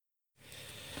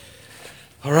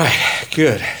All right,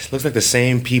 good. Looks like the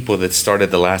same people that started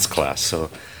the last class,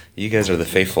 so you guys are the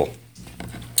faithful.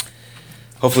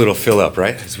 Hopefully it'll fill up,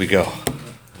 right, as we go. All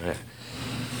right.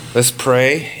 Let's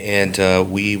pray,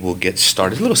 and we will get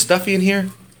started. A little stuffy in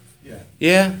here?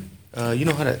 Yeah? You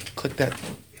know how to click that,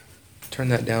 turn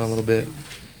that down a little bit?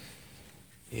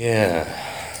 Yeah.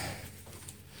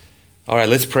 All right,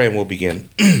 let's pray and we'll begin.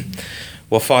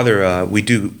 Well, Father, we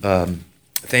do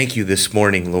thank you this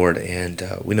morning, Lord, and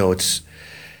we know it's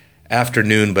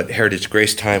afternoon, but Heritage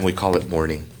Grace time, we call it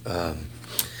morning.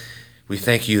 We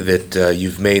thank you that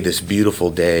you've made this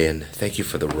beautiful day, and thank you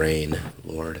for the rain,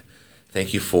 Lord.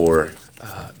 Thank you for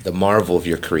the marvel of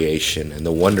your creation and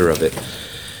the wonder of it.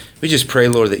 We just pray,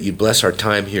 Lord, that you'd bless our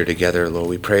time here together, Lord.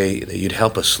 We pray that you'd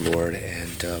help us, Lord,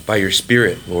 and by your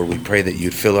Spirit, Lord, we pray that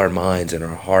you'd fill our minds and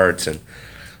our hearts and,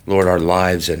 Lord, our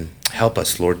lives, and help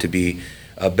us, Lord, to be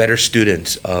better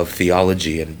students of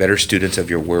theology and better students of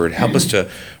your word. Help us to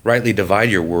rightly divide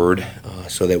your word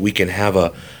so that we can have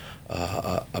a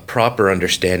proper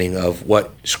understanding of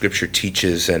what Scripture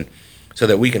teaches, and so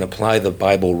that we can apply the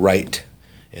Bible right,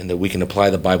 and that we can apply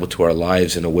the Bible to our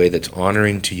lives in a way that's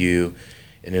honoring to you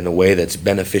and in a way that's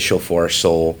beneficial for our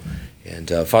soul. And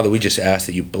Father, we just ask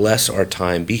that you bless our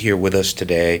time. Be here with us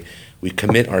today. We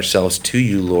commit ourselves to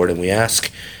you, Lord, and we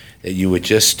ask that you would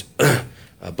just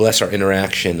bless our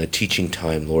interaction, the teaching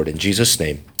time, Lord. In Jesus'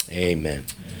 name, amen.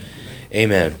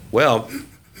 Amen. Well,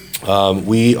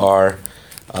 we are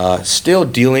still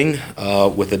dealing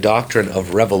with the doctrine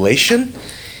of revelation.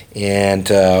 And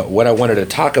what I wanted to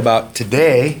talk about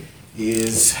today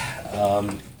is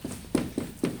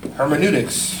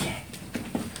hermeneutics.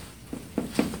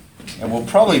 And we'll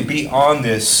probably be on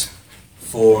this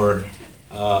for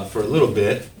a little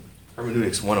bit.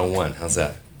 Hermeneutics 101, how's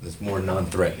that? It's more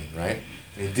non-threatening, right?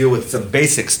 We deal with some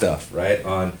basic stuff, right,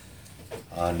 on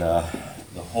the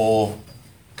whole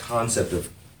concept of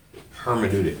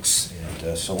hermeneutics.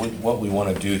 And so what we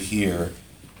want to do here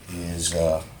is,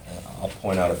 I'll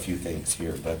point out a few things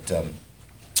here, but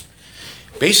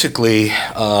basically,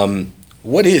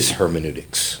 what is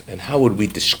hermeneutics, and how would we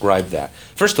describe that?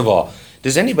 First of all,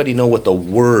 does anybody know what the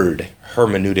word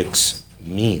hermeneutics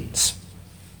means?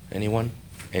 Anyone?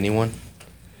 Anyone?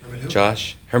 Hermeneu?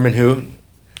 Josh? Hermeneu?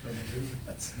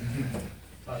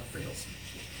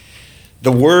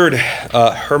 The word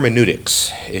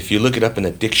hermeneutics, if you look it up in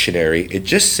a dictionary, it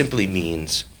just simply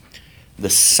means the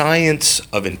science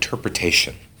of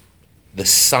interpretation. The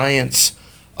science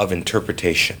of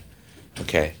interpretation.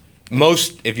 Okay.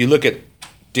 If you look at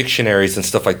dictionaries and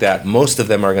stuff like that, most of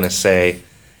them are going to say,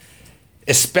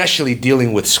 especially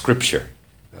dealing with Scripture.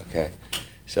 Okay.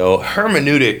 So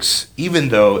hermeneutics, even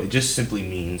though it just simply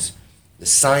means the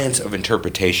science of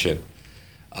interpretation,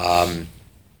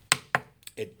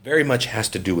 it very much has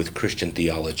to do with Christian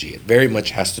theology. It very much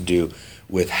has to do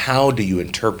with how do you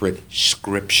interpret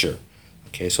Scripture.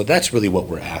 Okay, so that's really what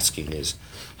we're asking is,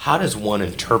 how does one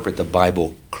interpret the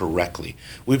Bible correctly?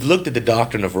 We've looked at the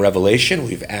doctrine of revelation.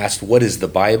 We've asked, what is the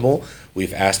Bible?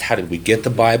 We've asked, how did we get the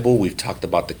Bible? We've talked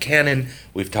about the canon.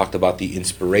 We've talked about the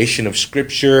inspiration of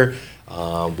Scripture.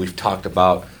 We've talked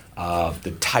about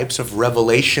the types of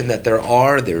revelation that there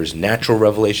are. There's natural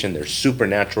revelation. There's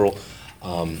supernatural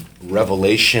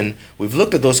revelation. We've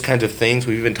looked at those kinds of things.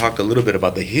 We've even talked a little bit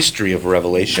about the history of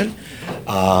revelation,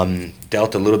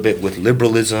 dealt a little bit with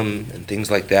liberalism and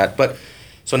things like that. But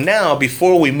so now,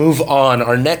 before we move on,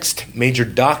 our next major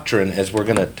doctrine, as we're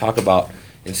going to talk about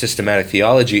in systematic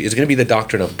theology, is going to be the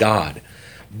doctrine of God.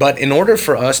 But in order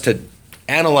for us to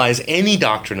analyze any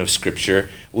doctrine of Scripture,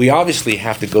 we obviously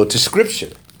have to go to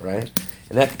Scripture, right?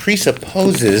 And that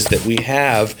presupposes that we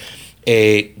have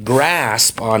a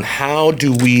grasp on how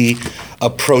do we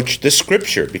approach the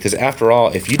Scripture. Because after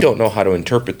all, if you don't know how to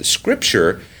interpret the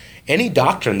Scripture, any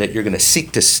doctrine that you're going to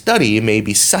seek to study may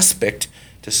be suspect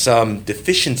to some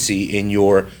deficiency in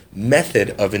your method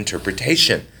of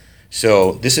interpretation.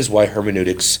 So this is why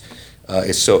hermeneutics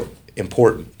is so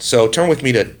important. So turn with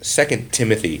me to 2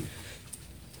 Timothy.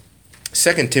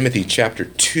 2 Timothy chapter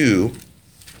 2,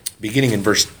 beginning in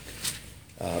verse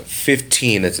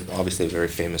 15. It's obviously a very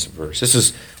famous verse. This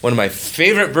is one of my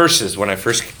favorite verses when I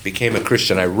first became a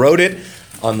Christian. I wrote it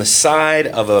on the side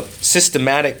of a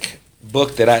systematic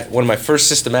book one of my first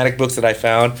systematic books that I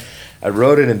found. I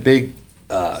wrote it in big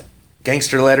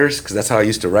gangster letters, because that's how I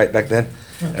used to write back then.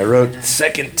 I wrote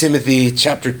 2 Timothy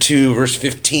chapter 2, verse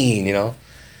 15,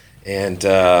 and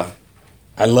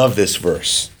I love this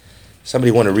verse.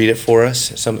 Somebody want to read it for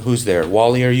us? Who's there?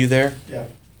 Wally, are you there? Yeah.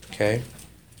 Okay.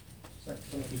 2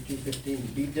 Timothy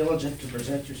 2:15, be diligent to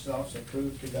present yourselves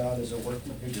approved to God as a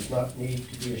workman who does not need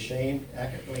to be ashamed,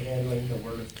 accurately handling the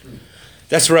word of truth.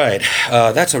 That's right.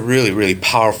 That's a really, really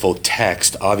powerful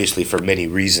text, obviously, for many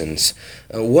reasons.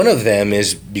 One of them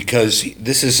is because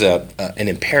this is an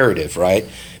imperative, right?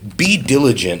 Be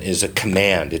diligent is a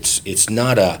command. It's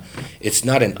not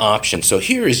an option. So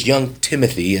here is young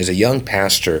Timothy as a young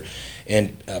pastor,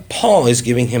 and Paul is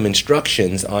giving him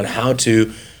instructions on how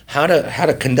to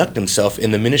conduct himself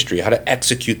in the ministry, how to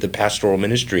execute the pastoral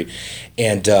ministry,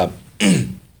 and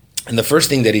and the first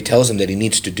thing that he tells him that he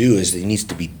needs to do is that he needs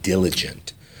to be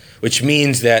diligent, which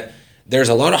means that there's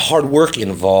a lot of hard work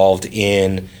involved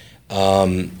in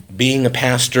being a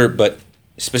pastor, but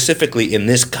specifically in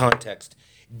this context,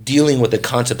 dealing with the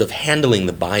concept of handling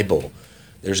the Bible.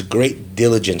 There's great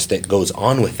diligence that goes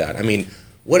on with that. I mean,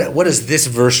 what does this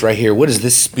verse right here, what does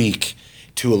this speak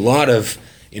to a lot of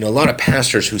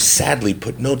pastors who sadly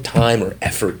put no time or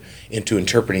effort into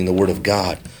interpreting the Word of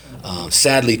God?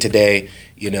 Sadly today,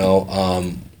 a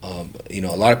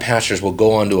lot of pastors will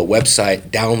go onto a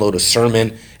website, download a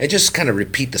sermon, and just kind of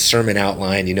repeat the sermon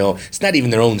outline. It's not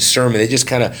even their own sermon. They just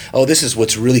kind of, this is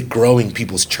what's really growing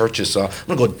people's churches. So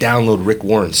I'm going to go download Rick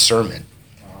Warren's sermon,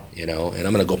 and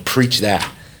I'm going to go preach that.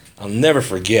 I'll never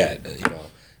forget,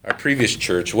 our previous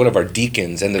church, one of our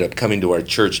deacons ended up coming to our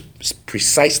church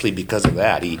precisely because of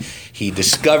that. He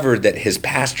discovered that his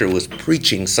pastor was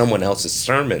preaching someone else's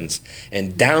sermons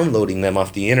and downloading them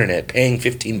off the internet, paying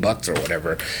 $15 or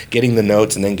whatever, getting the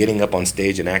notes, and then getting up on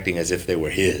stage and acting as if they were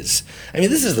his. I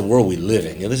mean, this is the world we live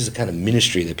in. This is the kind of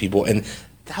ministry that people, and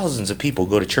thousands of people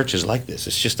go to churches like this.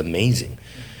 It's just amazing.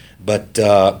 But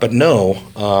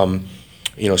no.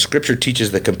 Scripture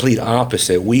teaches the complete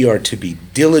opposite. We are to be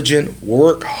diligent,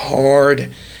 work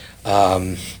hard,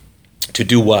 to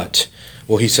do what?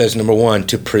 Well, he says, number one,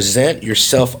 to present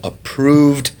yourself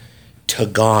approved to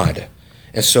God.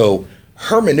 And so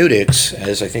hermeneutics,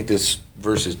 as I think this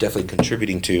verse is definitely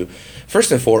contributing to,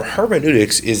 first and foremost,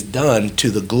 hermeneutics is done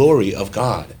to the glory of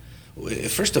God.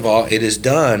 First of all, it is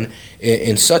done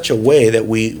in such a way that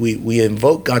we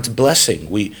invoke God's blessing.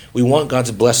 We want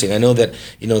God's blessing. I know that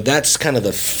that's kind of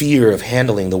the fear of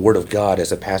handling the Word of God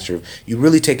as a pastor. You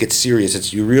really take it serious.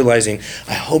 It's you realizing,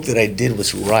 I hope that I did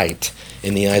what's right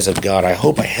in the eyes of God. I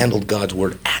hope I handled God's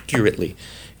Word accurately.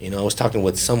 I was talking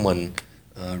with someone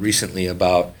recently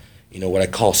about what I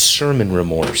call sermon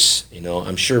remorse.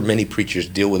 I'm sure many preachers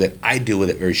deal with it. I deal with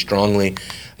it very strongly.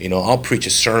 I'll preach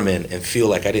a sermon and feel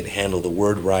like I didn't handle the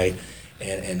word right,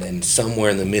 and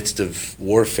somewhere in the midst of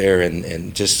warfare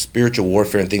and just spiritual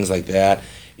warfare and things like that,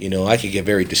 I could get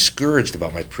very discouraged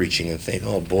about my preaching and think,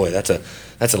 oh boy, that's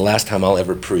the last time I'll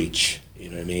ever preach. You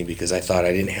know what I mean? Because I thought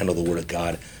I didn't handle the Word of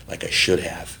God like I should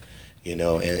have.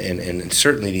 And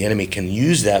certainly the enemy can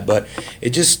use that, but it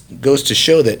just goes to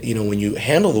show that, when you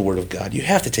handle the Word of God, you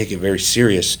have to take it very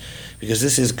serious, because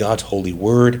this is God's holy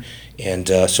Word, and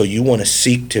so you want to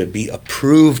seek to be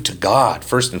approved to God,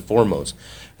 first and foremost.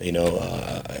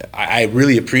 I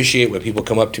really appreciate when people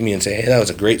come up to me and say, hey, that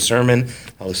was a great sermon,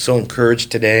 I was so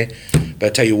encouraged today, but I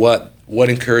tell you what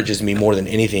encourages me more than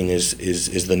anything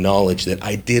is the knowledge that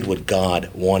I did what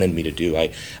God wanted me to do.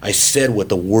 I said what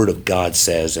the Word of God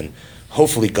says, and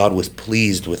hopefully God was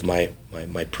pleased with my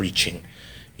preaching,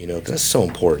 because that's so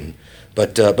important.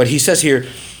 But he says here,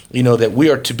 that we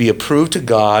are to be approved to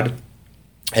God,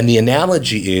 and the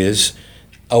analogy is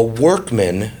a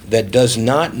workman that does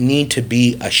not need to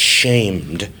be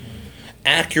ashamed,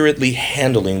 accurately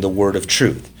handling the word of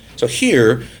truth. So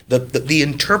here, the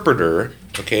interpreter,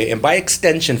 okay, and by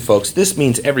extension, folks, this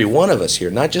means every one of us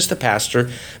here, not just the pastor,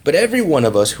 but every one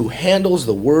of us who handles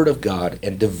the Word of God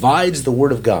and divides the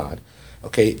Word of God.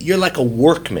 Okay, you're like a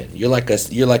workman. You're like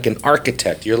an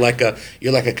architect. You're like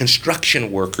a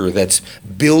construction worker that's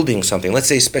building something. Let's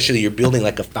say, especially, you're building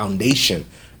like a foundation,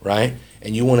 right?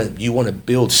 And you want to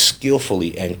build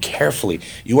skillfully and carefully.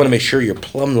 You want to make sure your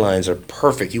plumb lines are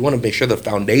perfect. You want to make sure the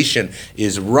foundation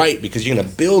is right, because you're going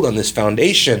to build on this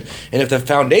foundation. And if the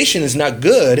foundation is not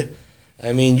good,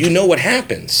 I mean, you know what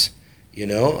happens.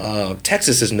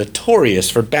 Texas is notorious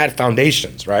for bad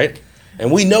foundations, right?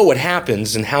 And we know what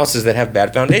happens in houses that have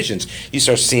bad foundations. You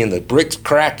start seeing the bricks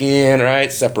crack in,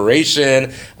 right?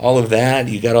 Separation, all of that.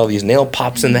 You got all these nail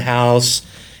pops in the house.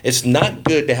 It's not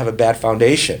good to have a bad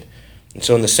foundation. And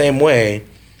so in the same way,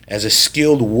 as a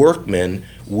skilled workman,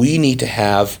 we need to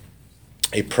have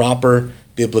a proper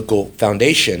biblical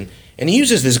foundation. And he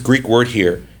uses this Greek word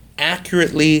here,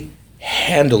 accurately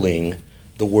handling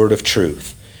the word of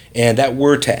truth. And that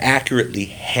word to accurately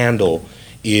handle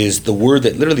is the word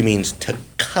that literally means to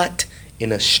cut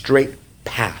in a straight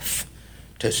path.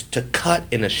 To cut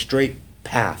in a straight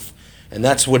path. And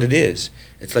that's what it is.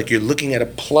 It's like you're looking at a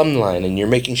plumb line and you're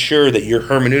making sure that your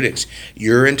hermeneutics,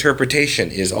 your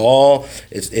interpretation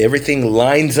everything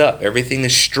lines up, everything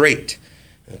is straight.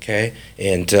 Okay?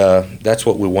 And that's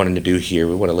what we wanted to do here.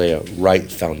 We want to lay a right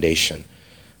foundation.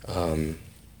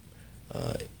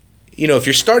 If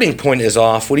your starting point is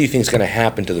off, what do you think is going to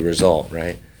happen to the result,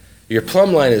 right? Your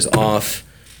plumb line is off.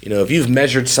 If you've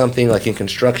measured something like in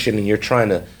construction and you're trying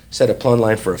to set a plumb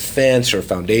line for a fence or a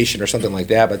foundation or something like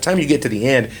that, by the time you get to the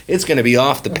end, it's going to be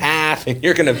off the path and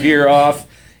you're going to veer off.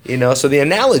 So the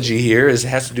analogy here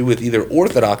has to do with either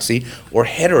orthodoxy or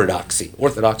heterodoxy.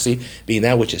 Orthodoxy being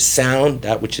that which is sound,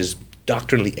 that which is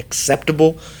doctrinally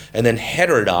acceptable, and then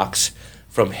heterodox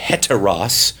from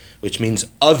heteros, which means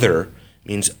other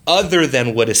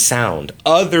than what is sound,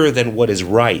 other than what is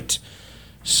right.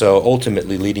 So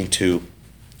ultimately leading to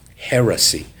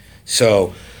heresy.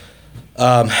 So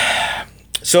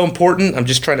important. I'm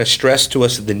just trying to stress to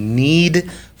us the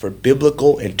need for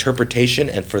biblical interpretation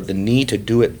and for the need to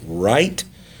do it right.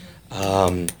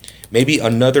 Maybe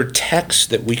another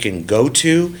text that we can go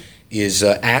to is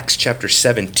Acts chapter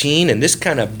 17, and this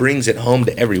kind of brings it home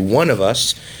to every one of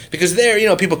us, because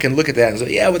there, people can look at that and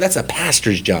say, yeah, well, that's a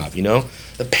pastor's job,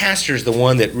 The pastor's the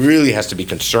one that really has to be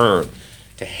concerned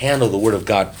to handle the Word of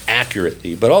God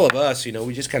accurately. But all of us,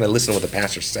 we just kind of listen to what the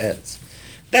pastor says.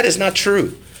 That is not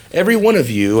true. Every one of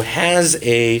you has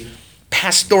a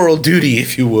pastoral duty,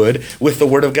 if you would, with the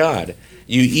Word of God.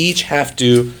 You each have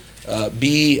to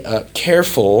be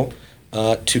careful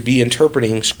to be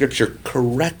interpreting Scripture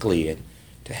correctly and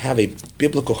to have a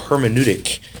biblical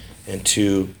hermeneutic and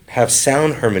to have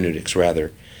sound hermeneutics,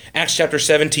 rather. Acts chapter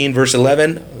 17, verse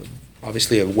 11,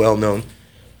 obviously a well-known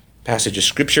passage of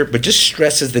Scripture, but just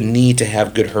stresses the need to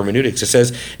have good hermeneutics. It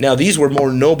says, now these were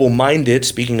more noble-minded,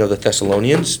 speaking of the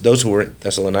Thessalonians, those who were in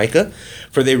Thessalonica,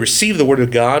 for they received the word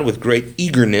of God with great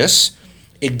eagerness,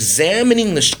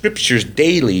 examining the Scriptures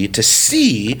daily to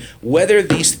see whether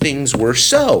these things were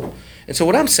so. And so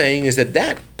what I'm saying is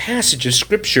that passage of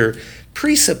Scripture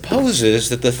presupposes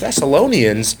that the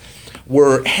Thessalonians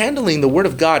were handling the Word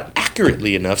of God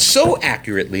accurately enough, so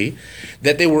accurately,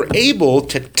 that they were able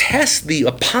to test the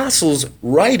apostles'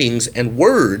 writings and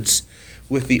words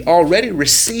with the already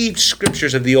received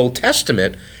Scriptures of the Old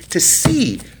Testament to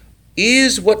see,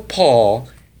 is what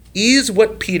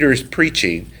Peter is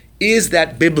preaching, is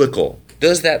that biblical?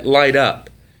 Does that light up?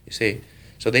 You see?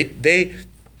 So they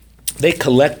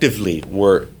collectively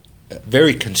were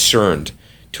very concerned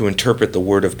to interpret the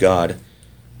Word of God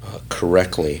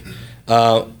correctly.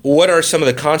 What are some of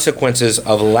the consequences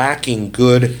of lacking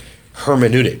good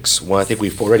hermeneutics? Well, I think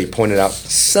we've already pointed out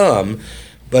some,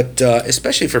 but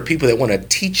especially for people that want to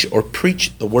teach or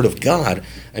preach the Word of God,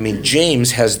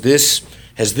 James has this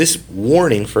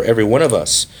warning for every one of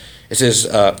us. It says,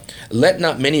 let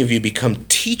not many of you become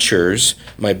teachers,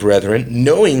 my brethren,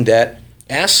 knowing that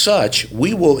as such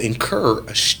we will incur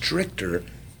a stricter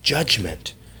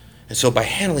judgment. And so by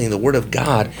handling the Word of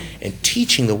God and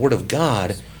teaching the Word of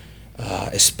God,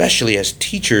 especially as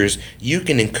teachers, you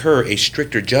can incur a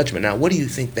stricter judgment. Now, what do you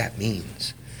think that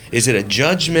means? Is it a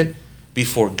judgment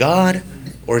before God,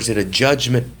 or is it a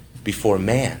judgment before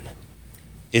man?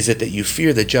 Is it that you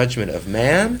fear the judgment of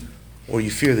man, or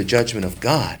you fear the judgment of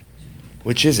God?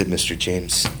 Which is it, Mr.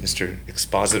 James, Mr.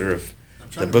 Expositor of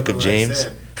the book of James?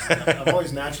 I've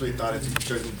always naturally thought it's a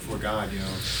judgment before God,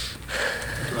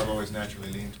 That's what I've always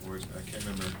naturally leaned towards, but I can't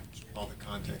remember all the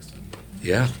context.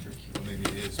 Yeah. Well, maybe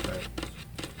it is, but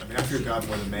I fear God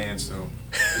more than man, so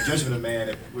the judgment of man,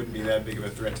 it wouldn't be that big of a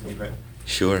threat to me, but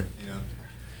sure.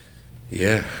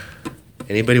 Yeah.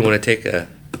 Anybody want to take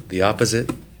the opposite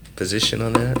position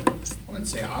on that? I wouldn't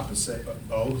say opposite, but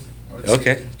both.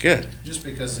 Okay, good. Just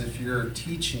because if you're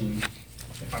teaching,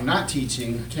 if I'm not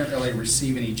teaching, I can't really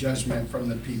receive any judgment from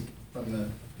the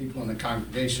people in the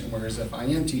congregation, whereas if I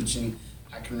am teaching,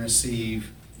 I can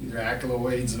receive either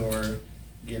accolades or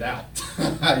get out.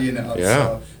 Yeah.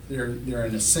 So they're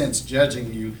in a sense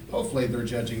judging you. Hopefully they're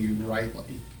judging you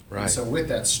rightly. Right. And so with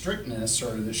that strictness,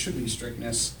 or there should be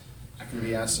strictness, I can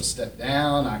be asked to step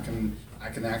down. I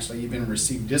can actually even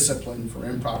receive discipline for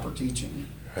improper teaching.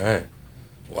 All right.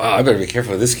 Wow, I better be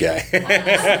careful with this guy.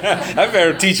 I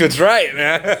better teach what's right,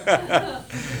 man.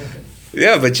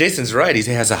 Yeah, but Jason's right. He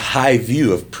has a high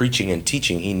view of preaching and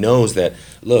teaching. He knows that,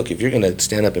 look, if you're going to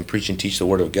stand up and preach and teach the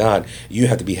Word of God, you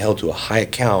have to be held to a high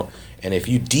account. And if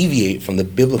you deviate from the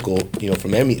biblical,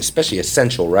 from any, especially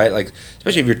essential, right? Like,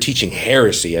 especially if you're teaching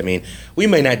heresy. We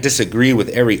may not disagree with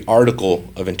every article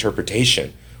of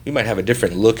interpretation. We might have a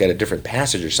different look at a different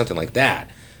passage or something like that.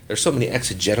 There's so many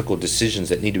exegetical decisions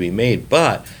that need to be made.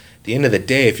 But at the end of the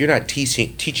day, if you're not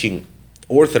teaching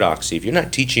orthodoxy, if you're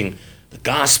not teaching the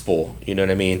gospel, you know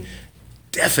what I mean,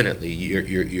 definitely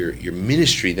your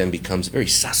ministry then becomes very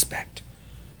suspect.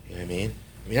 You know what I mean?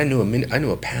 I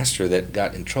knew a pastor that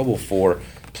got in trouble for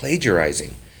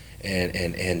plagiarizing,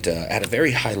 and at a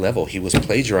very high level, he was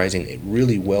plagiarizing a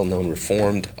really well-known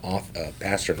Reformed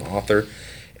pastor and author,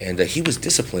 and he was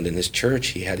disciplined in his church.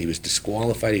 He was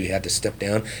disqualified. He had to step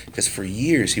down because for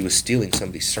years he was stealing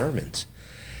somebody's sermons.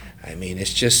 I mean,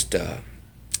 it's just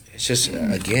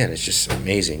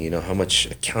amazing, you know, how much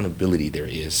accountability there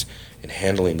is in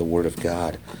handling the Word of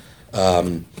God.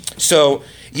 So,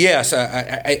 yes,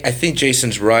 I think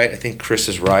Jason's right. I think Chris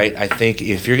is right. I think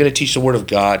if you're going to teach the Word of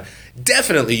God,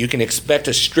 definitely you can expect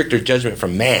a stricter judgment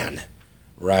from man,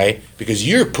 right? Because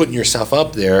you're putting yourself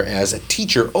up there as a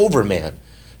teacher over man.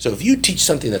 So if you teach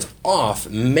something that's off,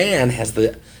 man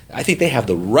I think they have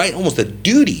the right, almost the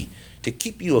duty, to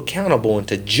keep you accountable and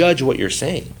to judge what you're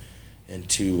saying, and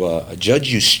to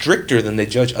judge you stricter than they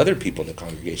judge other people in the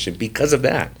congregation because of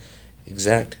that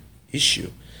exact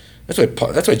issue.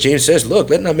 That's why James says, look,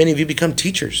 let not many of you become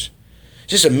teachers.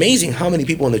 It's just amazing how many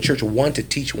people in the church want to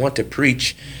teach, want to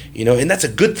preach, you know, and that's a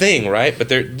good thing, right? But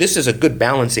this is a good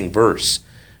balancing verse,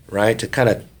 right? To kind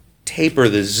of taper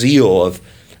the zeal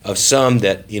of some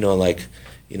that, you know, like,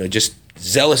 you know, just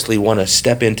zealously want to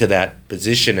step into that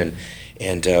position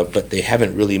but they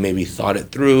haven't really maybe thought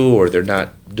it through, or they're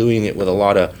not doing it with a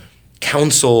lot of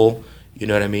counsel, you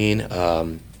know what I mean?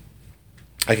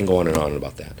 I can go on and on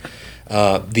about that.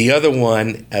 The other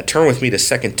one, turn with me to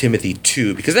 2 Timothy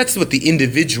 2, because that's with the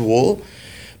individual,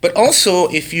 but also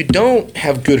if you don't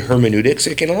have good hermeneutics,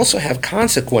 it can also have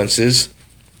consequences,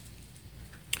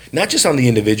 not just on the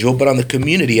individual, but on the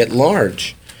community at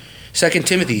large. 2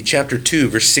 Timothy chapter 2,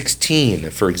 verse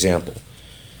 16, for example.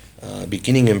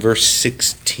 Beginning in verse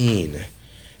 16.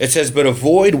 It says, "But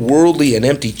avoid worldly and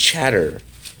empty chatter,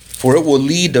 for it will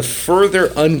lead to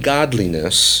further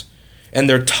ungodliness, and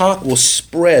their talk will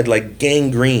spread like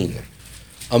gangrene.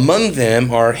 Among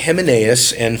them are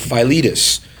Hymenaeus and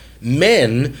Philetus,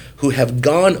 men who have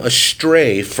gone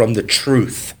astray from the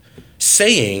truth,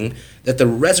 saying that the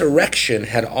resurrection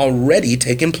had already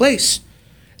taken place.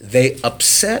 They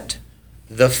upset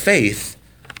the faith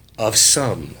of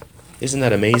some." Isn't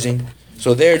that amazing?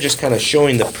 So they're just kind of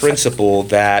showing the principle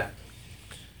that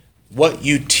what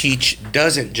you teach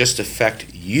doesn't just affect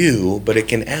you, but it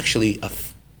can actually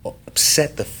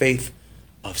upset the faith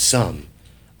of some,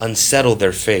 unsettle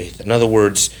their faith. In other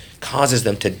words, causes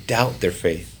them to doubt their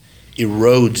faith,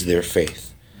 erodes their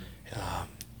faith.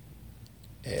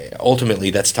 Ultimately,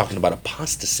 that's talking about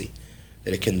apostasy,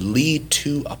 that it can lead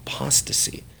to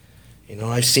apostasy. You know,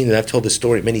 I've seen it. I've told this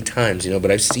story many times, you know,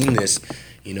 but I've seen this.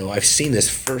 You know, I've seen this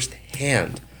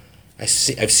firsthand. I've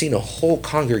seen a whole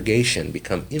congregation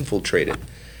become infiltrated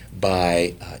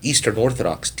by Eastern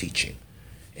Orthodox teaching.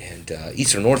 And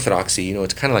Eastern Orthodoxy, you know,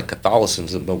 it's kind of like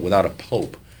Catholicism, but without a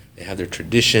pope. They have their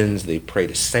traditions. They pray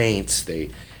to saints. They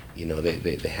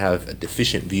have a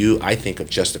deficient view, I think, of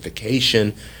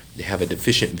justification. They have a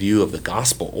deficient view of the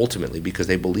gospel ultimately, because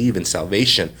they believe in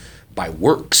salvation by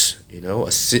works. You know,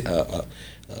 a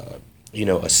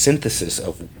synthesis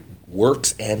of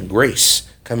works and grace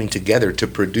coming together to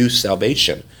produce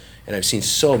salvation. And I've seen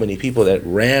so many people that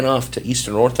ran off to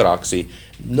Eastern Orthodoxy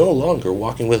no longer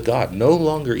walking with God, no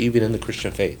longer even in the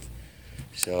Christian faith.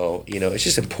 So, you know, it's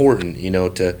just important, you know,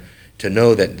 to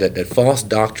know that false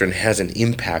doctrine has an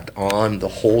impact on the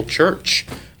whole church,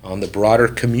 on the broader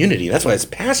community. That's why as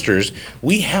pastors,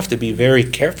 we have to be very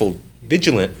careful,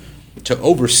 vigilant, to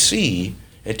oversee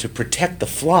and to protect the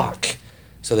flock.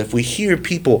 So that if we hear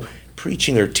people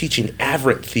preaching or teaching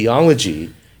aberrant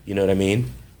theology, you know what I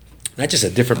mean? Not just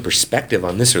a different perspective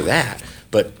on this or that,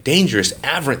 but dangerous,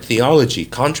 aberrant theology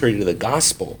contrary to the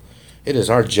gospel. It is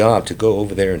our job to go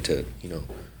over there and to, you know,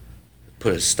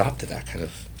 put a stop to that kind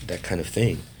of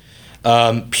thing.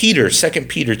 2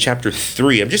 Peter chapter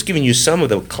 3. I'm just giving you some of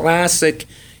the classic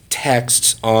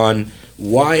texts on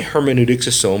why hermeneutics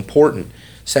is so important.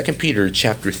 2 Peter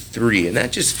chapter 3. And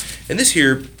this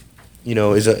here, you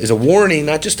know, is a warning,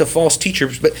 not just to false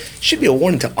teachers, but should be a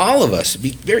warning to all of us.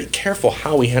 Be very careful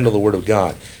how we handle the Word of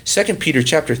God. 2 Peter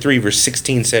chapter 3, verse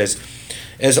 16 says,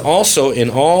 "As also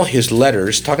in all his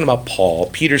letters," talking about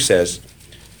Paul, Peter says,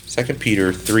 2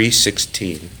 Peter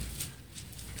 3:16.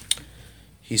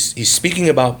 He's speaking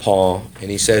about Paul, and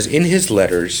he says, in his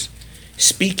letters,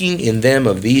 speaking in them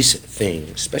of these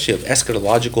things, especially of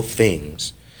eschatological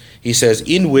things, he says,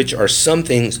 in which are some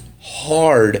things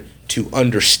hard to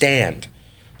understand.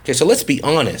 Okay, so let's be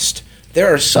honest.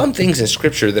 There are some things in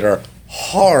Scripture that are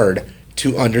hard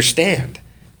to understand,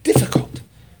 difficult,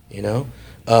 you know.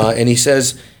 And he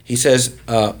says He says,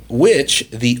 which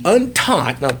the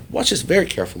untaught, now watch this very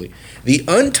carefully, the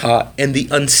untaught and the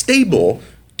unstable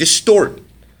distort,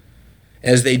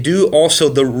 as they do also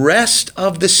the rest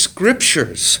of the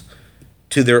scriptures,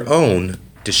 to their own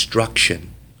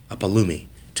destruction. Apalumi,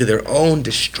 to their own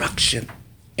destruction.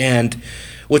 And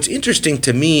what's interesting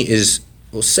to me is,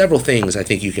 well, several things I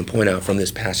think you can point out from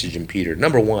this passage in Peter.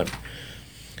 Number one,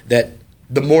 that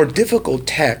the more difficult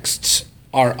texts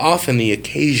are often the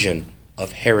occasion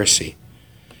of heresy.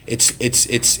 It's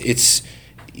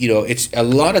a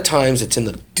lot of times it's in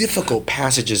the difficult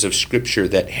passages of Scripture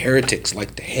that heretics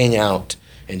like to hang out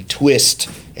and twist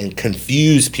and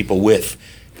confuse people with,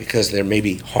 because they're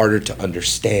maybe harder to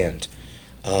understand.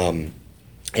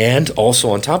 And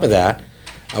also on top of that,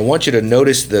 I want you to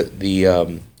notice the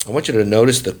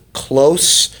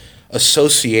close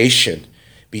association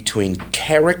between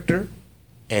character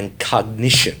and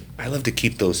cognition. I love to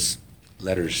keep those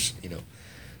letters,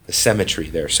 the symmetry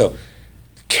there. So,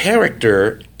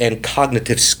 character and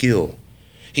cognitive skill.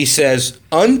 He says,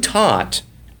 untaught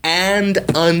and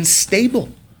unstable.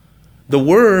 The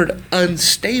word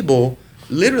unstable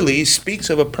literally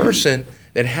speaks of a person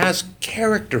that has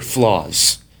character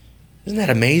flaws. Isn't that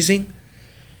amazing?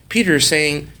 Peter is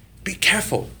saying, be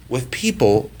careful with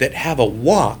people that have a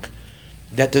walk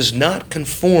that does not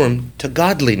conform to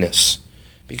godliness.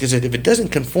 Because if it doesn't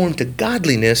conform to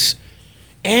godliness,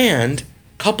 and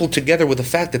coupled together with the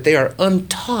fact that they are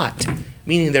untaught,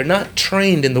 meaning they're not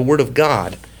trained in the Word of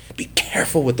God, be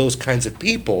careful with those kinds of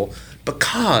people,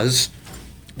 because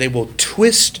they will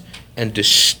twist and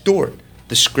distort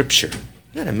the Scripture. Isn't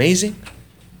that amazing?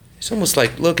 It's almost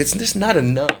like, look, it's just not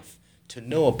enough to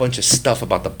know a bunch of stuff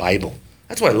about the Bible.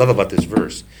 That's what I love about this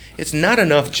verse. It's not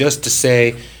enough just to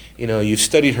say, you've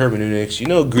studied hermeneutics, you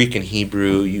know Greek and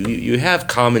Hebrew, you have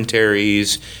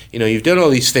commentaries, you've done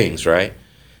all these things, right?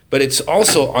 But it's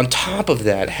also, on top of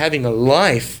that, having a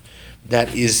life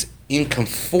that is in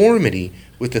conformity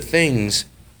with the things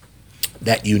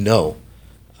that you know.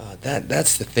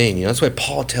 That's the thing. That's why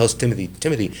Paul tells Timothy,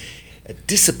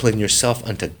 discipline yourself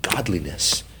unto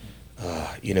godliness.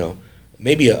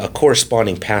 Maybe a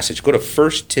corresponding passage. Go to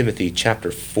 1 Timothy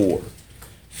chapter 4.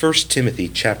 1 Timothy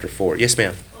chapter 4. Yes,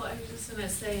 ma'am. Well, I was just going to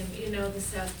say, the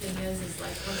sad thing is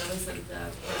like when I was in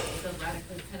the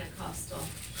radically Pentecostal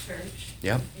church,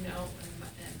 Yeah. in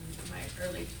my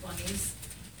early 20s,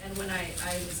 and when I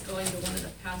was going to one of the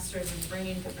pastors and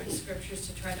bringing different scriptures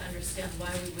to try to understand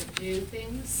why we would do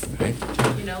things, Right.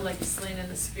 Like slain in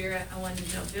the spirit, I wanted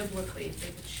to know biblically if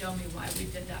they could show me why we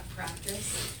did that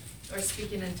practice, or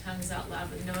speaking in tongues out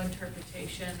loud with no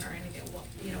interpretation or anything,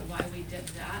 why we did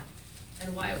that,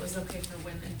 and why it was okay for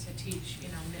women to teach,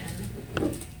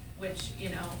 men, which,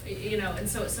 and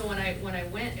so when I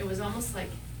went, it was almost like,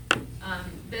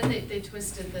 then they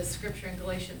twisted the scripture in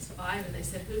Galatians 5, and they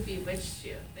said, who bewitched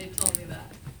you? They told me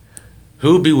that.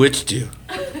 Who bewitched you?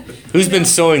 Who's been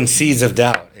sowing seeds of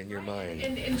doubt in your mind?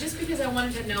 And just because I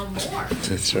wanted to know more.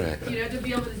 That's right. To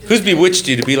be able to defend. Who's bewitched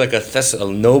you to be like a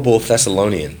noble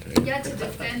Thessalonian? Yeah, to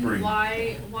defend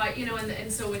why,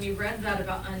 and so when you read that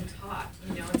about untaught,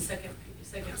 in second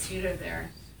Peter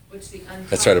there, which the untaught.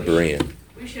 That's right, a Berean.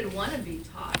 We should want to be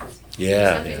taught.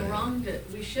 Yeah. There's nothing wrong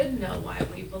we should know why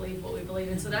we believe what we believe.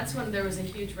 And so that's when there was a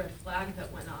huge red flag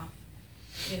that went off,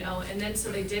 and then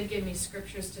so they did give me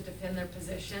scriptures to defend their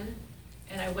position,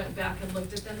 and I went back and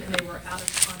looked at them and they were out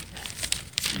of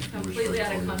context. Completely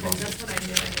out of context. That's when I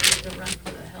knew I needed to run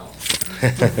for the hills.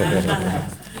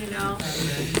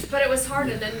 But it was hard,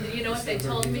 and then you know what they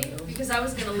told me? Because I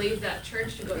was gonna leave that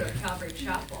church to go to a Calvary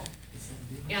Chapel.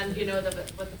 And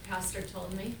what the pastor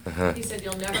told me? Uh-huh. He said,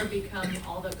 you'll never become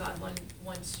all that God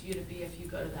wants you to be if you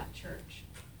go to that church.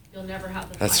 You'll never have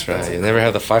the That's fivefold. right. You'll never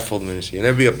have the fivefold ministry. You'll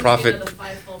never be a prophet.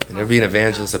 You'll never be an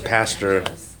evangelist, a pastor.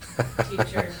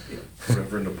 Teacher.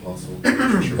 Reverend Apostle.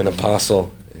 An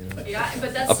apostle. Yeah,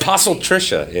 but that's Apostle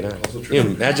Trisha, Apostle Can you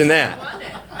Trisha. imagine I that?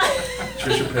 wanted.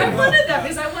 I wanted that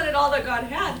because I wanted all that God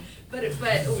had. But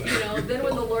then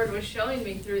when the Lord was showing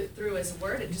me through His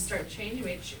Word, it just started changing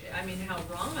me. How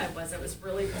wrong I was. I was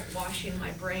really washing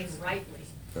my brain rightly,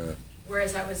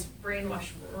 whereas I was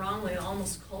brainwashed wrongly,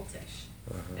 almost cultish.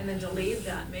 And then to leave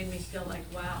that made me feel like,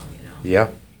 wow, Yeah.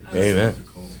 Amen.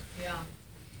 Yeah.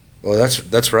 Well,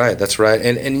 that's right. That's right.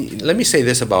 And let me say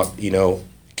this about,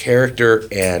 character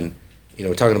and,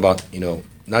 we're talking about,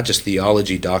 not just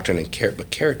theology, doctrine, and but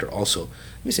character also.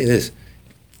 Let me say this.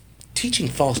 Teaching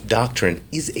false doctrine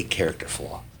is a character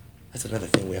flaw. That's another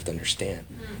thing we have to understand.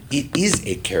 It is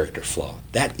a character flaw.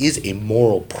 That is a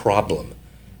moral problem,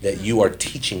 that you are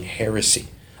teaching heresy.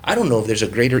 I don't know if there's a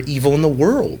greater evil in the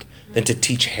world than to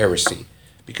teach heresy.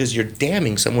 because you're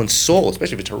damning someone's soul,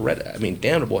 especially if it's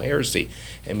damnable heresy.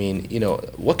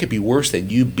 What could be worse than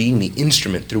you being the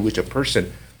instrument through which a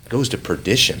person goes to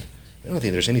perdition? I don't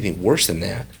think there's anything worse than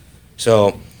that.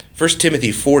 So 1 Timothy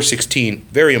 4:16,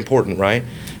 very important, right?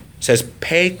 It says,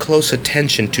 pay close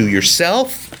attention to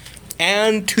yourself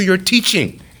and to your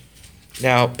teaching.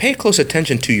 Now, pay close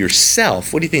attention to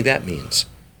yourself. What do you think that means?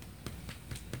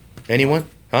 Anyone?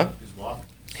 Huh? His walk.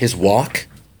 His walk?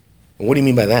 What do you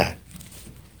mean by that?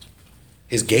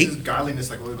 His gait? His godliness,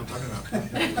 like what we've been talking about.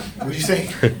 What did you say?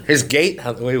 His gait?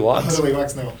 How the way he walks? The way he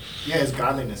walks, no. Yeah, his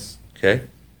godliness. Okay.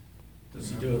 Does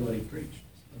he do it when he preached?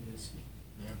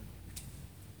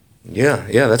 Yeah,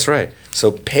 that's right.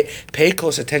 So pay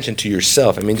close attention to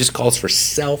yourself. It just calls for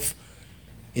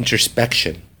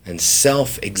self-introspection and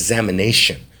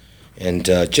self-examination. And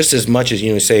just as much as,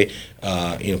 pay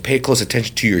close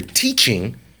attention to your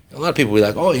teaching, a lot of people will be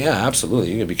like, oh, yeah, absolutely.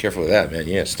 You're going to be careful with that, man.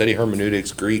 Yeah, study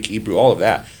hermeneutics, Greek, Hebrew, all of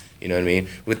that. You know what I mean?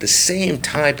 With the same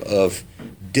type of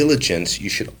diligence, you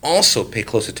should also pay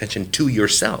close attention to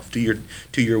yourself, to your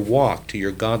walk, to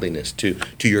your godliness, to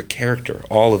your character,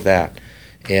 all of that.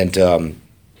 And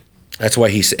that's why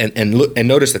he said, and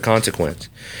notice the consequence.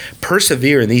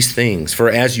 Persevere in these things, for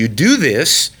as you do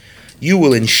this, you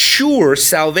will ensure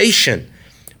salvation,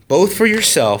 both for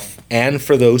yourself and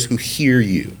for those who hear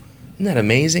you. Isn't that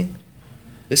amazing?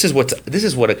 This is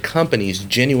what accompanies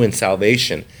genuine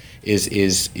salvation.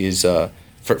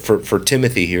 For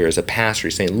Timothy here as a pastor,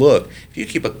 he's saying, look, if you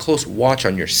keep a close watch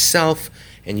on yourself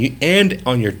and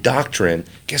on your doctrine,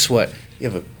 guess what?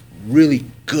 You have a really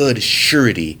good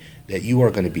surety that you are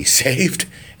going to be saved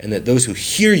and that those who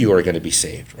hear you are going to be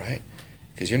saved, right?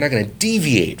 Because you're not going to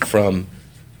deviate from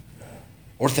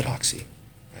orthodoxy,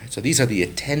 right? So these are the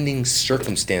attending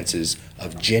circumstances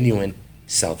of genuine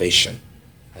salvation.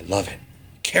 I love it.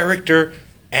 Character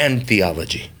and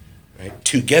theology, right?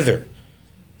 Together.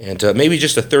 And maybe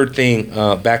just a third thing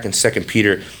back in 2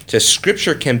 Peter, it says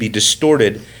Scripture can be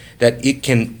distorted that it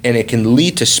can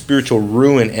lead to spiritual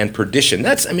ruin and perdition.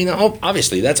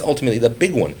 Obviously, that's ultimately the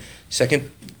big one. 2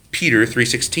 Peter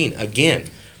 3:16. Again,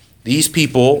 these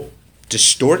people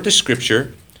distort the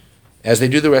Scripture, as they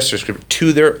do the rest of the Scripture,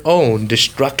 to their own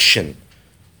destruction.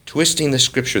 Twisting the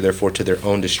Scripture, therefore, to their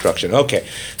own destruction. Okay,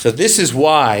 so this is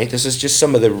just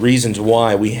some of the reasons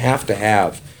why we have to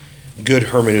have good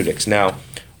hermeneutics. Now,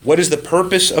 what is the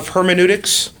purpose of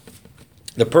hermeneutics?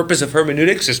 The purpose of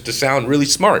hermeneutics is to sound really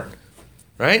smart,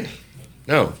 right?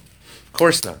 No, of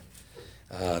course not.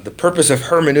 The purpose of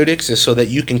hermeneutics is so that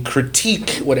you can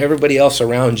critique what everybody else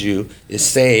around you is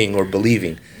saying or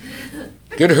believing.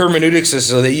 Good hermeneutics is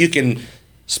so that you can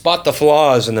spot the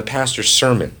flaws in the pastor's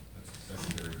sermon.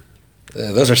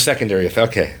 Those are secondary.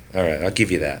 Okay, all right, I'll give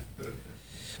you that.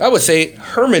 I would say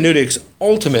hermeneutics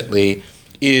ultimately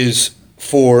is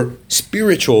for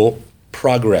spiritual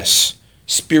progress.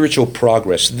 Spiritual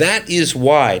progress. That is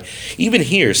why, even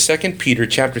here, 2 Peter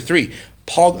chapter 3,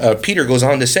 Peter goes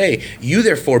on to say, you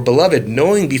therefore, beloved,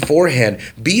 knowing beforehand,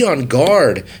 be on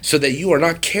guard so that you are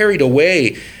not carried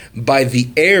away by the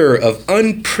error of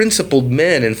unprincipled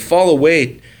men and fall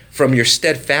away from your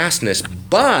steadfastness.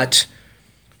 But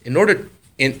in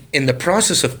the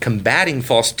process of combating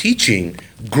false teaching,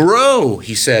 grow,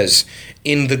 he says,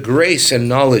 in the grace and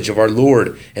knowledge of our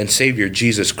Lord and Savior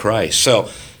Jesus Christ. So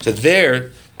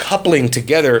they're coupling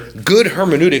together good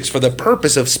hermeneutics for the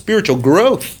purpose of spiritual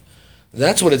growth.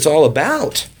 That's what it's all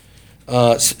about.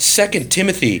 2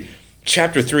 Timothy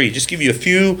chapter 3, just give you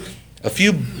a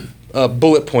few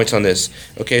bullet points on this.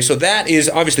 Okay, so that is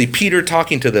obviously Peter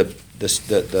talking to the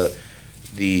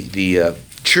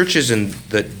churches in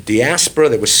the diaspora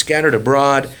that was scattered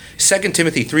abroad. 2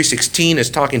 Timothy 3:16 is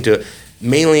talking to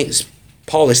mainly,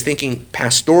 Paul is thinking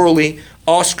pastorally.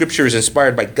 All Scripture is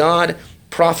inspired by God,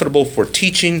 profitable for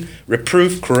teaching,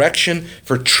 reproof, correction,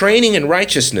 for training in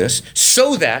righteousness,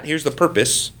 so that, here's the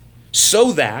purpose,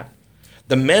 so that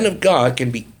the men of God can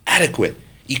be adequate,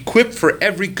 equipped for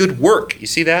every good work. You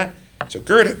see that? So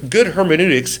good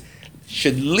hermeneutics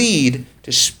should lead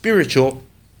to spiritual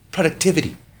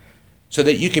productivity, so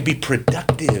that you can be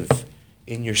productive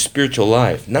in your spiritual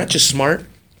life. Not just smart,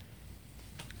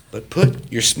 but put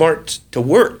your smarts to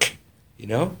work,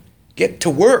 Get to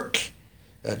work.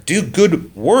 Do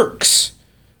good works.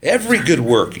 Every good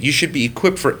work. You should be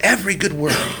equipped for every good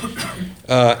work.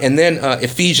 And then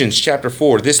Ephesians chapter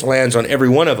 4. This lands on every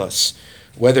one of us.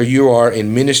 Whether you are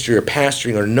in ministry or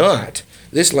pastoring or not,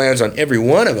 this lands on every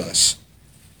one of us.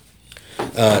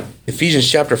 Ephesians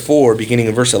chapter 4, beginning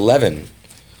in verse 11.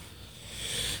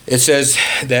 It says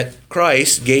that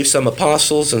Christ gave some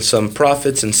apostles and some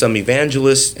prophets and some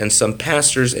evangelists and some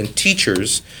pastors and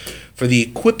teachers for the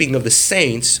equipping of the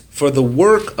saints for the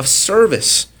work of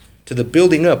service to the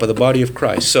building up of the body of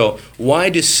Christ. So why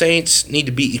do saints need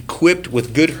to be equipped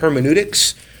with good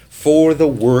hermeneutics? For the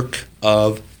work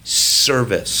of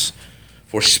service,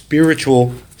 for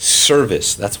spiritual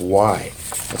service. That's why.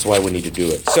 That's why we need to do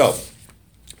it. So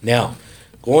now,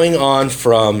 going on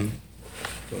from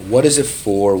what is it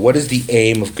for, what is the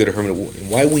aim of good hermeneutics,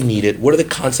 why we need it, what are the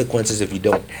consequences if you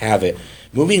don't have it,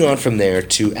 moving on from there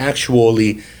to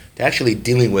actually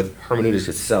dealing with hermeneutics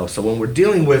itself. So when we're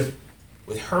dealing with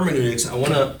hermeneutics, I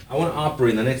want to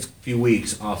operate in the next few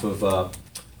weeks off of a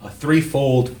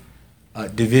threefold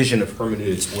division of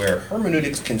hermeneutics, where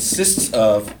hermeneutics consists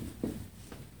of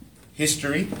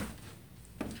history,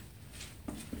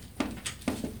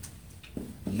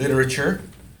 literature,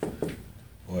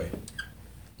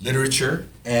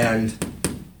 and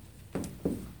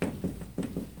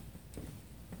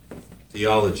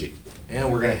theology.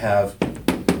 And we're going to have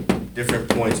different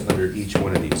points under each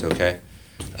one of these, okay?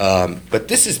 But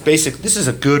this is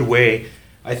a good way,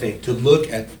 I think, to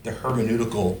look at the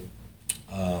hermeneutical,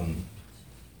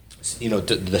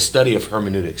 the study of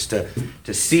hermeneutics,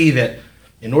 to see that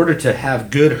in order to have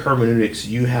good hermeneutics,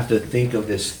 you have to think of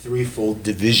this threefold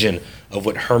division of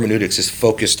what hermeneutics is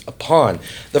focused upon.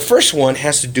 The first one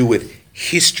has to do with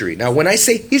history. Now, when I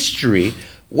say history,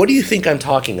 what do you think I'm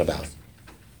talking about?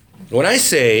 When I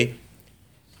say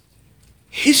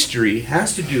history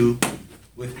has to do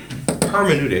with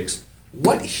hermeneutics,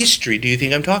 what history do you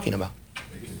think I'm talking about?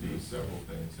 It could be several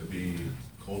things. It could be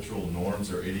cultural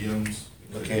norms or idioms.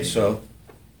 Okay, so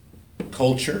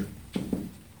culture.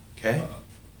 Okay.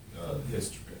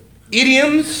 History.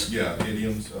 Idioms. Yeah,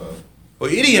 idioms. Well,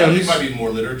 Yeah, idioms. it might be more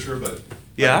literature, but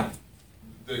Yeah.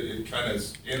 it kind of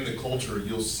is in the culture.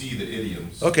 You'll see the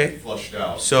idioms. Okay. Flushed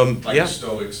out. So, like yeah. the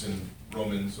Stoics and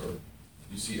Romans, or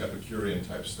you see Epicurean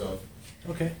type stuff.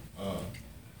 Okay.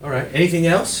 All right. Anything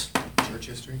else? Church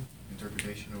history,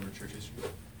 interpretation over church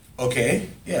history. Okay.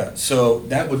 Yeah. So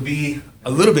that would be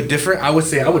a little bit different. I would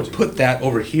say I would put that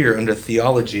over here under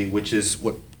theology, which is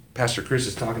what Pastor Chris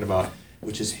is talking about,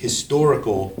 which is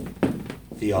historical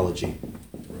theology.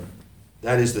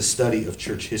 That is the study of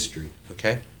church history.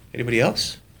 Okay? Anybody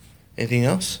else? Anything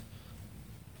else?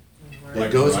 That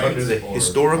Like goes rights under the or-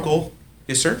 historical.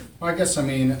 Yes, sir? Well, I guess, I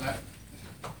mean,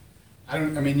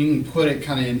 you can put it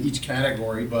kind of in each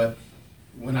category, but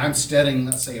when I'm studying,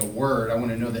 let's say, a word, I want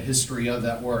to know the history of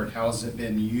that word. How has it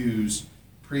been used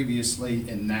previously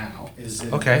and now? Is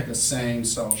it Okay. the same?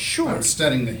 So Sure. I'm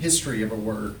studying the history of a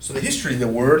word. So the history of the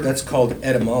word, that's called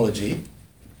etymology,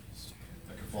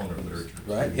 That could fall under literature.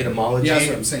 right? Etymology. Yeah, that's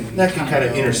what I'm saying. That can kind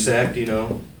of Go intersect,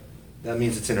 That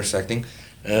means it's intersecting.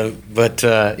 Yeah,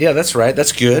 that's right.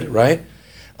 That's good, right?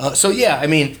 So yeah, I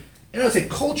mean, and I would say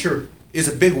culture is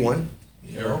a big one.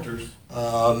 Characters,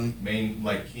 Um, main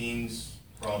like kings,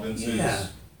 provinces.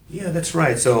 Yeah, that's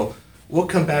right. So we'll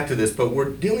come back to this, but we're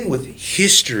dealing with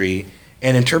history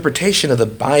and interpretation of the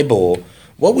Bible.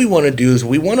 What we want to do is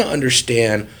we want to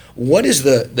understand what is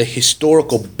the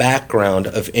historical background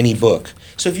of any book.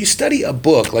 So if you study a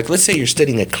book, like let's say you're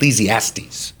studying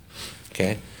Ecclesiastes,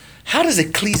 okay? How does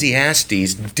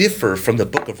Ecclesiastes differ from the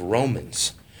book of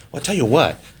Romans? Well, I'll tell you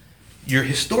what. Your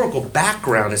historical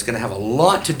background is going to have a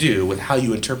lot to do with how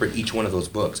you interpret each one of those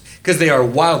books, because they are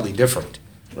wildly different,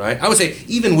 right? I would say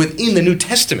even within the New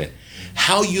Testament,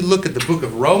 how you look at the book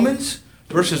of Romans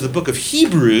versus the book of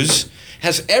Hebrews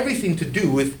has everything to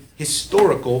do with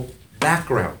historical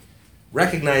background.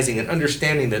 Recognizing and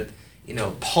understanding that,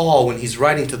 Paul, when he's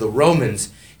writing to the Romans,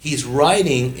 he's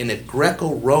writing in a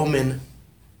Greco-Roman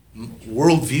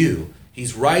worldview.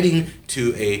 He's writing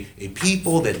to a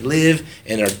people that live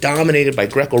and are dominated by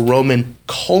Greco-Roman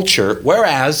culture,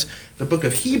 whereas the book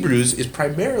of Hebrews is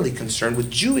primarily concerned with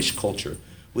Jewish culture,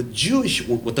 with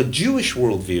the Jewish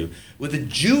worldview, with a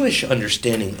Jewish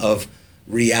understanding of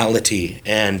reality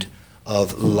and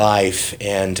of life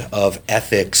and of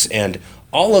ethics and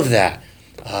all of that.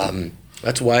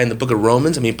 That's why in the book of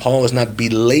Romans, Paul is not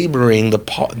belaboring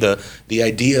the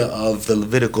idea of the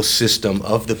Levitical system,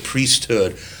 of the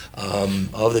priesthood,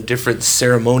 of the different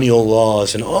ceremonial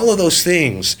laws and all of those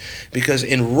things, because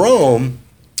in Rome,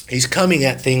 he's coming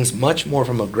at things much more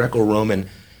from a Greco-Roman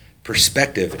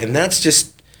perspective, and that's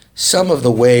just some of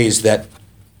the ways that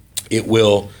it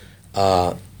will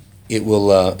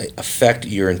affect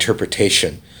your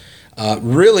interpretation.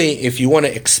 Really, if you want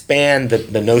to expand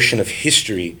the notion of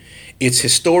history, it's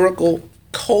historical,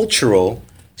 cultural,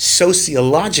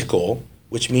 sociological,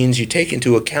 which means you take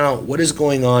into account what is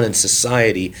going on in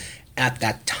society at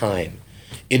that time.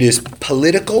 It is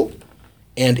political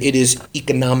and it is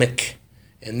economic.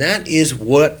 And that is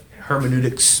what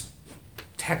hermeneutics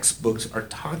textbooks are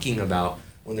talking about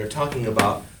when they're talking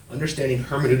about understanding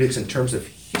hermeneutics in terms of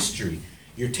history.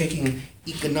 You're taking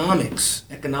economics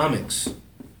into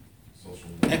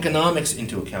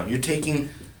account. You're taking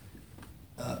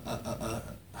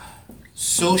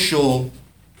social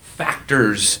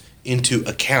factors into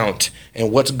account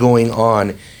and what's going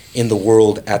on in the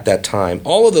world at that time.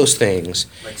 All of those things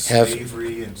Like have...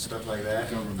 slavery and stuff like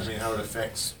that. I mean, how it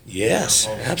affects. Yes,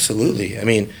 absolutely. I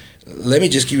mean, let me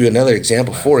just give you another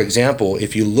example. For example,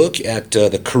 if you look at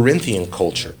the Corinthian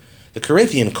culture, the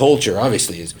Corinthian culture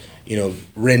obviously is,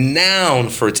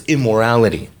 renowned for its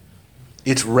immorality.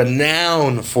 It's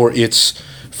renowned for its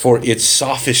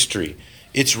sophistry.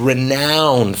 It's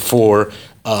renowned for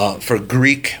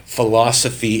Greek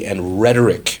philosophy and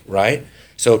rhetoric, right?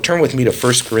 So turn with me to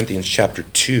 1 Corinthians chapter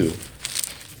 2.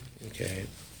 Okay.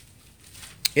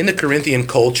 In the Corinthian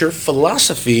culture,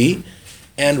 philosophy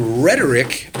and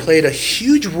rhetoric played a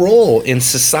huge role in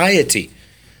society.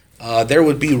 There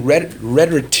would be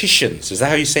rhetoricians. Is that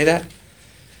how you say that?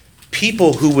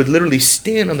 People who would literally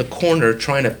stand on the corner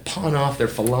trying to pawn off their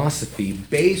philosophy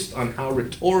based on how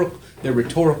their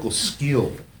rhetorical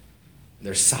skill,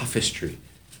 their sophistry,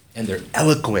 and their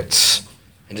eloquence,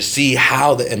 and to see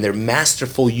how and their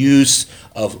masterful use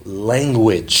of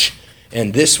language.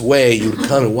 And this way you would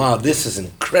come and, wow, this is an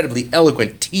incredibly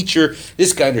eloquent teacher.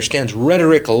 This guy understands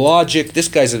rhetoric, logic. This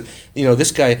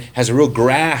guy has a real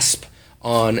grasp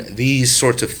on these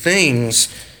sorts of things,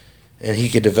 and he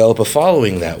could develop a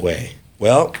following that way.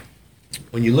 Well,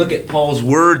 when you look at Paul's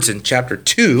words in chapter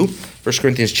 2, 1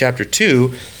 Corinthians chapter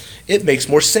 2, it makes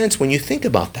more sense when you think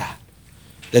about that.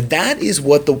 That is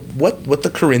what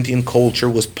the Corinthian culture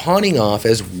was pawning off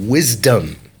as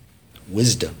wisdom.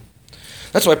 Wisdom.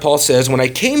 That's why Paul says, when I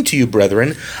came to you,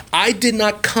 brethren, I did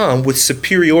not come with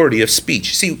superiority of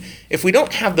speech. See, if we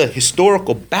don't have the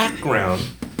historical background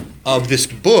of this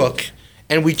book,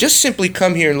 and we just simply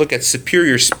come here and look at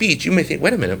superior speech, you may think,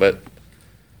 wait a minute, but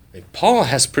Paul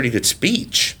has pretty good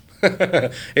speech.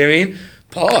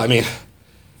 Paul,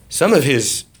 some of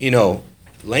his,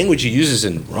 language he uses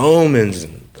in Romans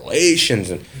and Galatians,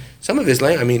 and some of his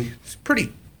language, he's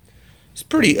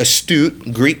pretty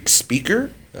astute Greek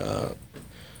speaker.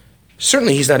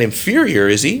 Certainly he's not inferior,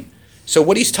 is he? So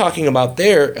what he's talking about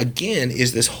there, again,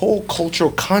 is this whole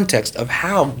cultural context of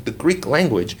how the Greek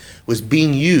language was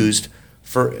being used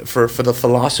for the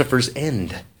philosopher's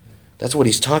end. That's what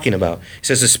he's talking about. He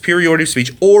says the superiority of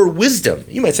speech or wisdom.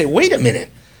 You might say, wait a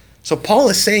minute. So Paul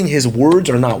is saying his words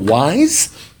are not wise?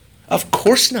 Of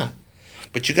course not.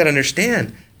 But you got to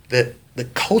understand that the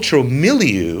cultural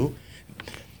milieu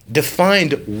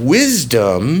defined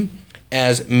wisdom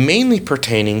as mainly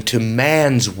pertaining to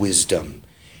man's wisdom,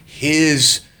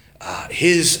 his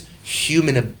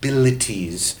human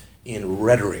abilities in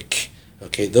rhetoric.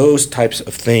 Okay, those types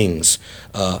of things,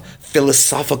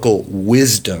 philosophical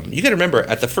wisdom. You got to remember,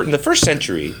 in the first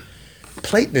century,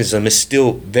 Platonism is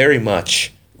still very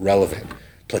much relevant.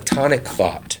 Platonic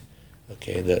thought,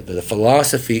 okay, the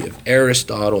philosophy of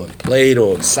Aristotle and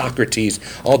Plato and Socrates,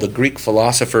 all the Greek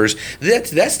philosophers,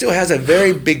 that still has a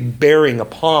very big bearing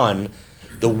upon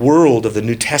the world of the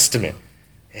New Testament.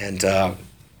 And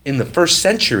in the first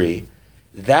century,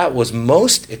 that was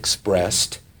most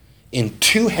expressed in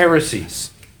two heresies.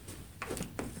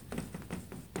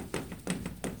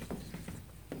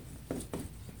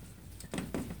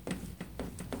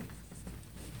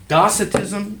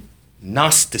 Docetism,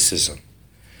 Gnosticism.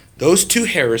 Those two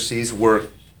heresies were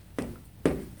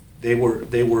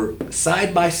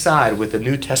side by side with the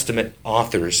New Testament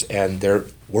authors and their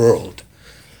world.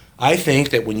 I think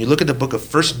that when you look at the book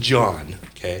of 1 John,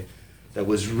 okay, that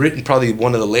was written, probably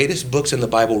one of the latest books in the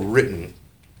Bible written,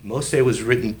 most say it was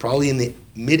written probably in the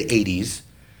mid-'80s,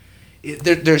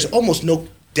 there's almost no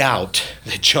doubt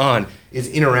that John is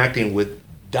interacting with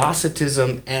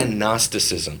Docetism and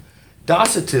Gnosticism.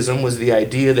 Docetism was the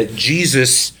idea that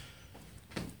Jesus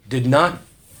did not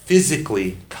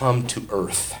physically come to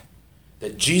earth,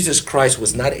 that Jesus Christ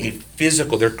was not a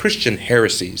physical, they're Christian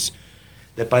heresies,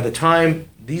 that by the time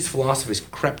these philosophies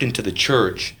crept into the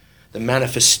church, the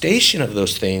manifestation of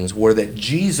those things were that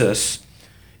Jesus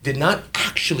did not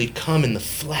actually come in the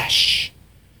flesh,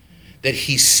 that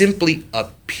he simply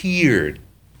appeared.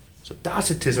 So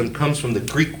Docetism comes from the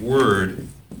Greek word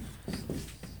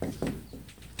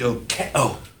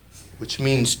dokeo, which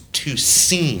means to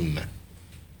seem.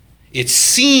 It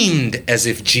seemed as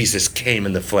if Jesus came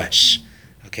in the flesh.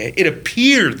 Okay? It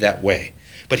appeared that way,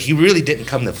 but he really didn't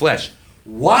come in the flesh.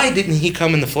 Why didn't he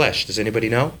come in the flesh? Does anybody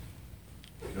know?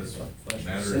 Because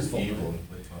matter is evil in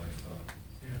Platonic thought.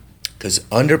 Because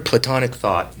under Platonic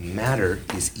thought, matter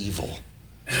is evil.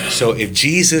 So if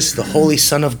Jesus, the Holy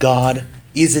Son of God,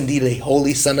 is indeed a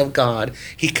Holy Son of God,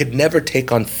 he could never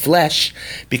take on flesh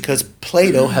because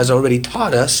Plato has already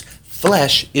taught us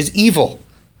flesh is evil.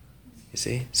 You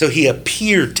see? So he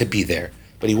appeared to be there,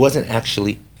 but he wasn't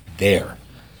actually there.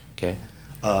 Okay?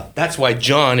 That's why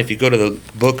John, if you go to the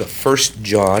book of 1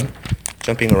 John,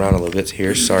 jumping around a little bit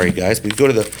here, sorry guys, but if you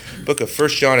go to the book of 1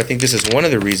 John, I think this is one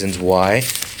of the reasons why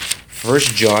 1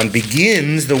 John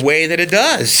begins the way that it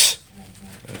does.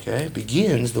 Okay?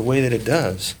 Begins the way that it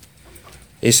does.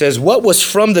 He says, what was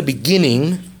from the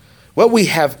beginning, what we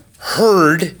have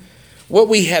heard, what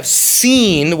we have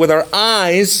seen with our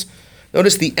eyes.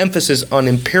 Notice the emphasis on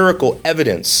empirical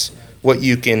evidence, what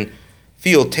you can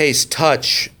feel, taste,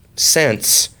 touch,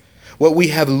 sense. What we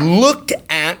have looked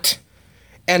at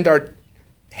and our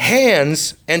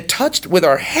hands and touched with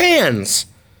our hands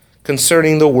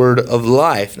concerning the word of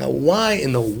life. Now, why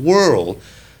in the world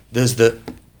does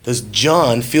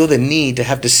John feel the need to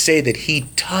have to say that he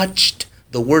touched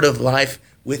the word of life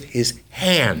with his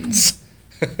hands?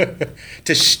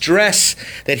 To stress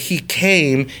that he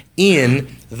came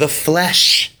in the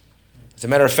flesh. As a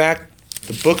matter of fact,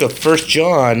 the book of 1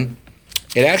 John,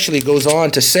 it actually goes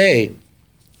on to say,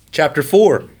 chapter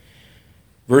 4,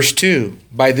 verse 2,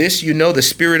 by this you know the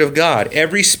Spirit of God.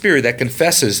 Every spirit that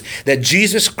confesses that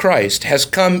Jesus Christ has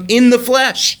come in the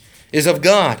flesh is of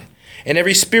God. And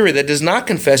every spirit that does not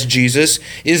confess Jesus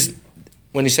is,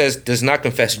 when he says does not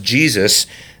confess Jesus,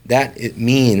 that it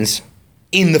means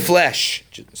in the flesh.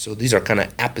 So these are kind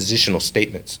of appositional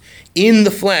statements. In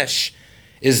the flesh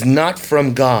is not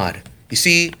from God. You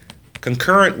see,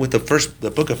 concurrent with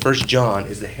the book of 1 John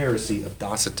is the heresy of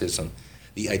Docetism.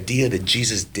 The idea that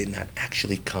Jesus did not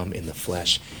actually come in the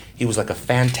flesh. He was like a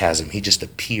phantasm. He just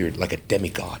appeared like a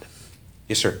demigod.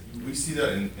 Yes, sir? We see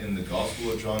that in the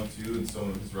Gospel of John too, in some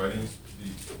of his writings.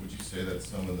 Would you say that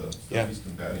some of the stuff he's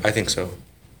combating? I think so.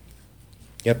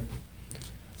 Yep.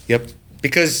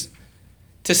 Because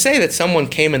to say that someone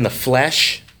came in the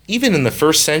flesh, even in the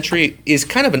first century, is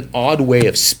kind of an odd way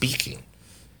of speaking.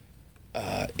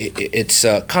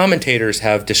 Commentators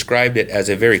have described it as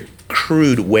a very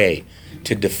crude way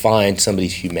to define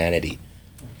somebody's humanity.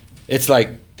 It's like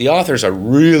the authors are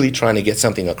really trying to get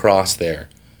something across there.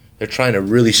 They're trying to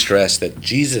really stress that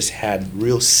Jesus had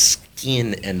real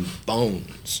skin and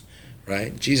bones,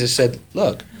 right? Jesus said,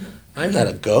 look, I'm not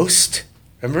a ghost.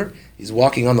 Remember? He's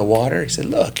walking on the water. He said,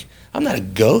 look, I'm not a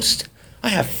ghost. I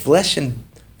have flesh and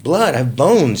blood. I have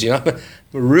bones, I'm a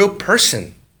real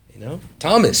person,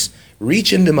 Thomas,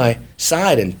 reach into my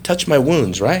side and touch my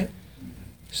wounds, right?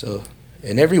 So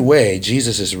in every way,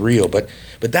 Jesus is real. But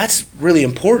that's really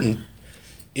important,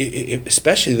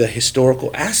 especially the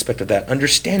historical aspect of that,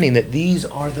 understanding that these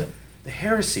are the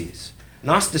heresies.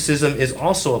 Gnosticism is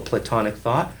also a Platonic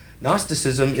thought.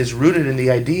 Gnosticism is rooted in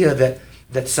the idea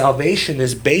that salvation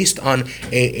is based on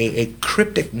a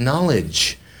cryptic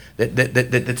knowledge,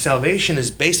 that salvation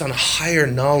is based on a higher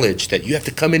knowledge, that you have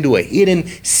to come into a hidden,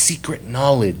 secret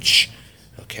knowledge,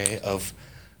 of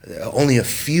only a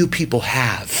few people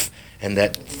have, and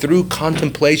that through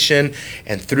contemplation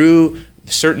and through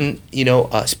certain,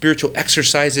 spiritual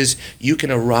exercises, you can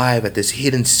arrive at this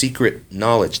hidden, secret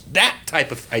knowledge. That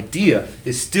type of idea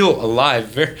is still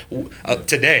alive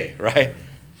today, right?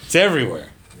 It's everywhere.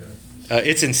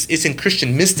 It's in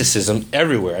Christian mysticism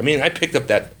everywhere. I mean, I picked up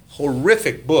that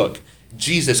horrific book,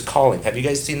 Jesus Calling. Have you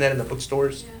guys seen that in the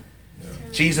bookstores? Yeah.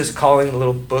 Jesus Calling, the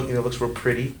little book, looks real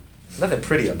pretty. Nothing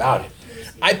pretty about it.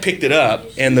 I picked it up,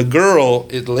 and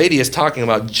the lady is talking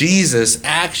about Jesus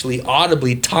actually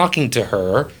audibly talking to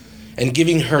her and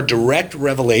giving her direct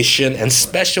revelation and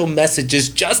special messages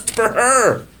just for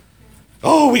her.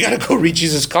 Oh, we got to go read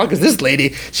Jesus Calling, because this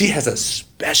lady, she has a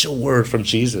special word from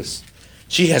Jesus.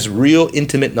 She has real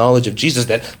intimate knowledge of Jesus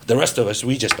that the rest of us,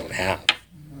 we just don't have.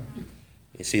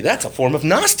 You see, that's a form of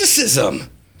Gnosticism,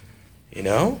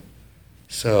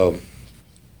 So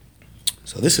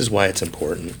this is why it's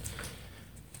important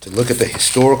to look at the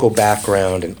historical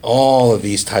background and all of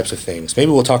these types of things.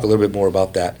 Maybe we'll talk a little bit more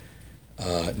about that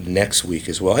next week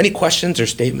as well. Any questions or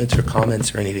statements or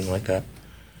comments or anything like that?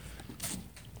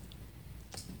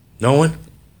 No one?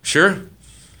 Sure?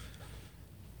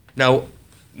 Now,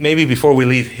 maybe before we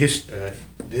leave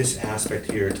this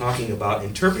aspect here, talking about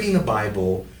interpreting the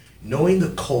Bible, knowing the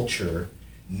culture,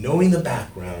 knowing the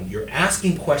background, you're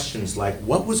asking questions like,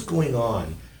 what was going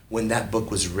on when that book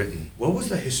was written? What was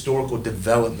the historical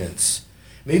developments?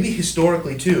 Maybe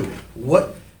historically too.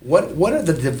 What are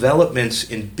the developments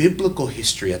in biblical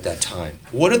history at that time?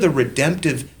 What are the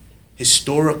redemptive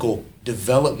historical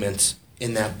developments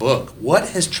in that book? What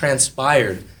has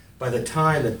transpired by the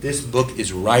time that this book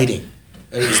is writing?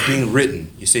 is being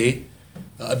written, you see?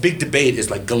 A big debate is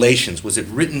like Galatians. Was it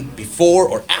written before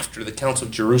or after the Council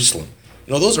of Jerusalem?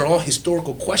 You know, those are all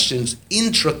historical questions,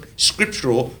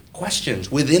 intra-scriptural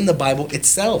questions within the Bible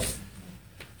itself.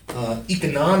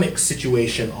 Economic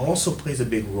situation also plays a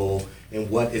big role in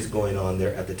what is going on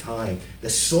there at the time. The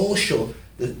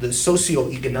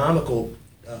socio-economical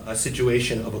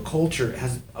situation of a culture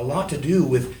has a lot to do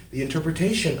with the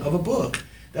interpretation of a book.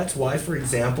 That's why, for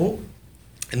example,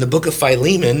 in the book of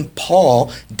Philemon,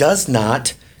 Paul does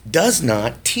not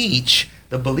teach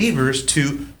the believers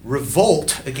to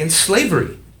revolt against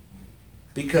slavery,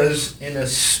 because in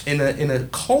a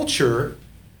culture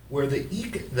where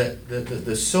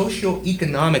the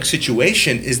socio-economic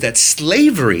situation is that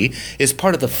slavery is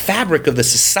part of the fabric of the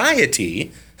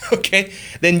society, okay,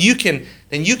 then you can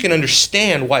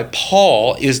understand why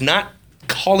Paul is not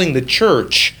calling the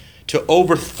church to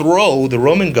overthrow the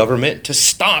Roman government to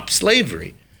stop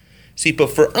slavery. See, but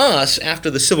for us, after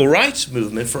the civil rights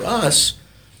movement, for us,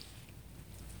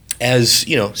 as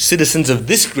citizens of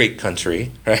this great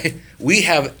country, right, we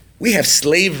have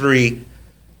slavery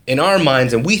in our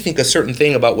minds, and we think a certain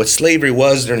thing about what slavery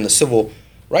was during the civil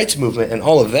rights movement and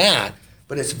all of that,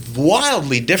 but it's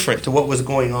wildly different to what was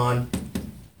going on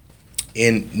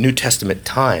in New Testament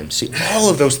times. See, all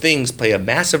of those things play a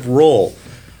massive role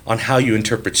on how you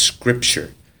interpret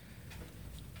Scripture.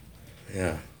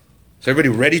 Yeah. Is everybody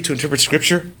ready to interpret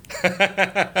Scripture?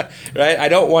 Right? I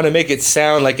don't want to make it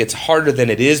sound like it's harder than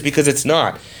it is, because it's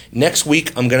not. Next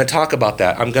week, I'm going to talk about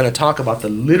that. I'm going to talk about the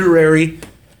literary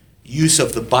use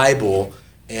of the Bible,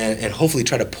 and hopefully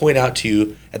try to point out to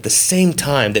you at the same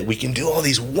time that we can do all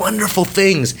these wonderful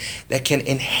things that can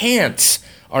enhance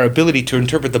our ability to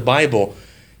interpret the Bible.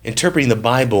 Interpreting the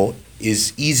Bible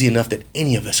is easy enough that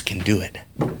any of us can do it.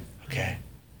 Okay.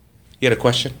 You had a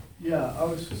question? Yeah, I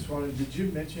was just wondering, did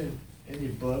you mention any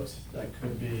books that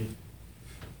could be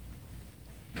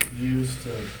used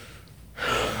to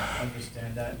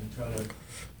understand that and try to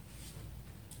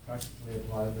practically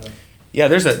apply the... Yeah,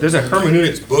 there's a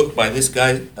hermeneutics book by this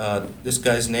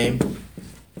guy's name.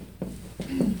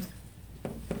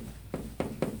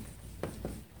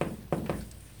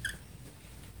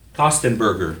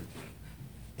 Kostenberger.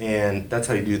 And that's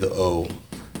how you do the O.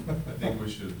 I think we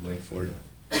should link for it.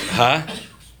 Huh?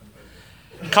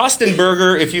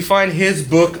 Kostenberger, if you find his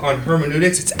book on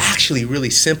hermeneutics, it's actually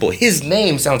really simple. His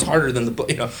name sounds harder than the book,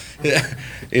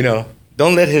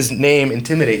 Don't let his name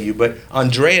intimidate you, but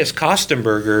Andreas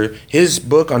Kostenberger, his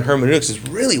book on hermeneutics is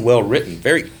really well written,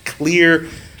 very clear,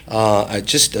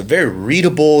 just a very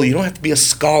readable. You don't have to be a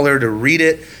scholar to read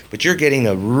it, but you're getting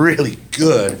a really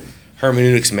good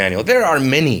hermeneutics manual. There are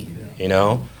many,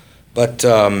 but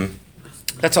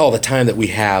that's all the time that we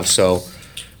have. So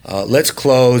let's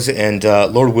close, and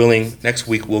Lord willing, next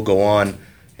week we'll go on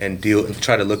and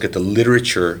try to look at the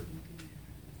literature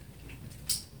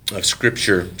of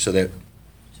Scripture,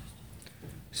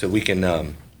 so we can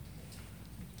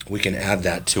add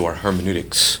that to our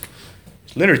hermeneutics.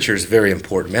 Literature is very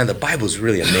important, man. The Bible is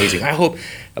really amazing. I hope,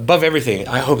 above everything,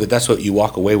 that's what you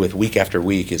walk away with week after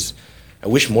week. I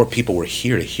wish more people were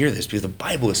here to hear this, because the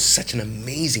Bible is such an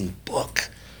amazing book.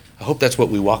 I hope that's what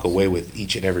we walk away with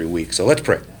each and every week. So let's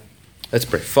pray. Let's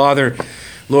pray. Father,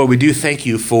 Lord, we do thank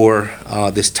you for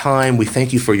this time. We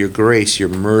thank you for your grace, your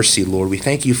mercy, Lord. We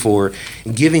thank you for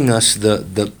giving us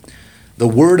the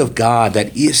Word of God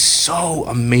that is so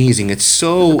amazing. It's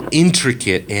so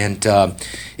intricate, and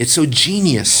it's so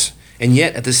genius. And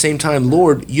yet, at the same time,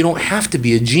 Lord, you don't have to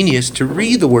be a genius to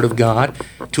read the Word of God,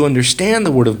 to understand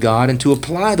the Word of God, and to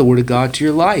apply the Word of God to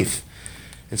your life.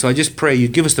 And so I just pray you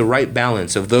give us the right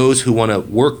balance of those who want to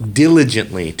work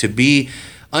diligently, to be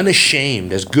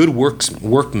unashamed as good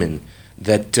workmen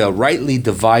that rightly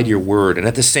divide your word. And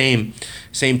at the same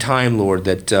time, Lord,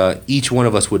 that each one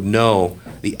of us would know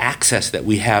the access that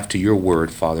we have to your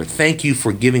word, Father. Thank you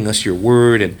for giving us your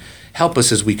word, and help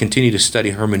us as we continue to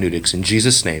study hermeneutics. In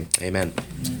Jesus' name, amen.